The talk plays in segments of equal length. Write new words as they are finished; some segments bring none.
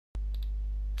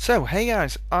So, hey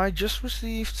guys, I just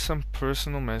received some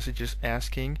personal messages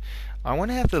asking, I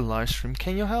want to have the live stream,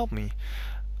 can you help me?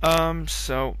 Um,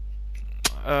 so,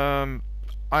 um,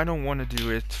 I don't want to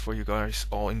do it for you guys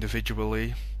all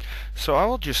individually, so I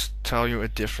will just tell you a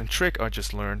different trick I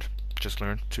just learned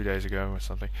 2 days ago or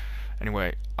something.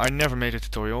 Anyway, I never made a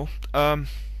tutorial.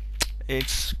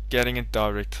 It's getting a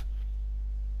direct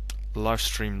live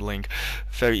stream link.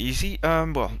 Very easy.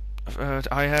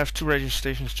 I have two radio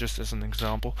stations just as an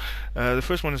example. The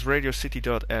first one is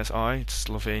radiocity.si. It's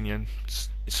Slovenian. It's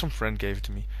some friend gave it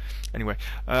to me. Anyway,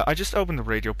 I just opened the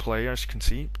radio player, as you can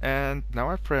see, and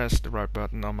now I press the right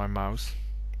button on my mouse.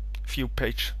 View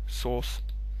page source.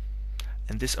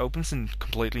 And this opens a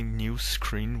completely new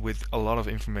screen with a lot of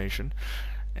information.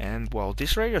 And well,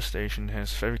 this radio station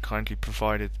has very kindly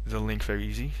provided the link very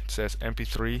easy. It says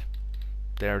MP3.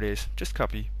 There it is. Just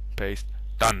copy, paste,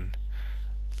 done.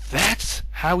 That's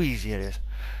how easy it is.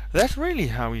 That's really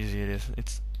how easy it is.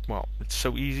 It's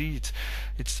so easy.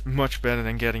 It's much better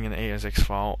than getting an ASX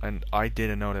file, and I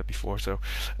didn't know that before. So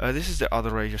this is the other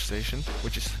radio station,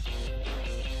 which is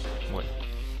what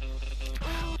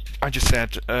I just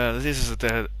said. This is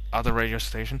the other radio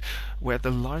station where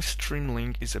the live stream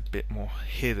link is a bit more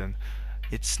hidden.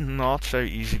 It's not very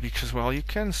easy because, well, you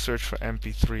can search for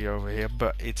MP3 over here,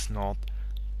 but it's not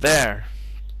there.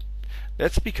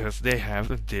 That's because they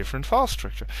have a different file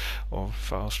structure.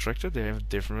 They have a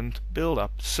different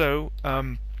build-up. So,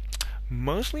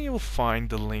 mostly you'll find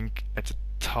the link at the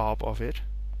top of it.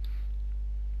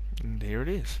 And here it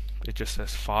is. It just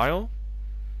says file,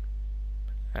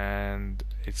 and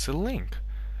it's a link.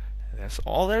 That's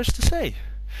all there is to say.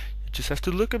 You just have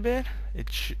to look a bit.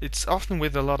 It's often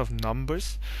with a lot of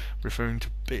numbers, referring to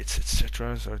bits,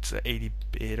 etc. So it's a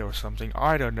 80-bit or something.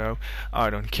 I don't know. I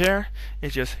don't care.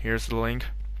 It's just here's the link.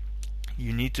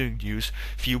 You need to use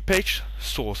view page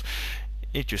source.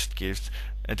 It just gives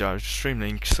a direct stream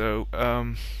link. So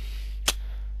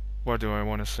what do I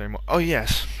want to say more? Oh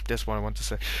yes, that's what I want to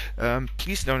say.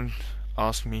 Please don't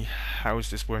ask me how is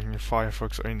this working in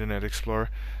Firefox or Internet Explorer.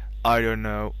 I don't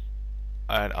know,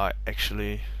 and I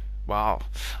actually. Wow,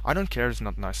 I don't care, it's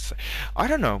not nice to say. I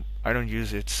don't know, I don't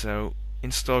use it, so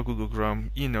install Google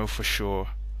Chrome, you know for sure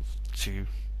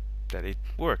that it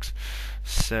works.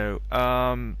 So,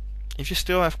 if you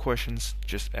still have questions,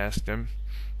 just ask them.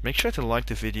 Make sure to like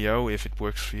the video if it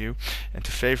works for you, and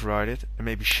to favorite it, and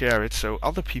maybe share it so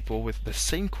other people with the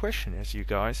same question as you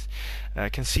guys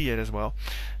can see it as well.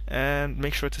 And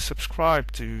make sure to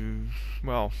subscribe to,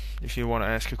 well, if you want to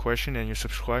ask a question and you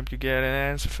subscribe, you get an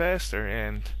answer faster.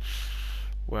 And,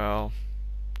 well,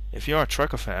 if you're a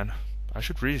trucker fan, I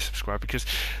should really subscribe because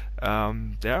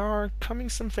there are coming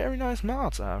some very nice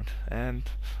mods out. And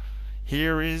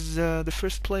here is the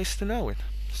first place to know it.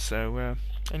 So,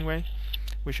 anyway.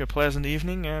 Wish you a pleasant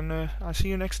evening, and I'll see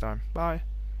you next time. Bye.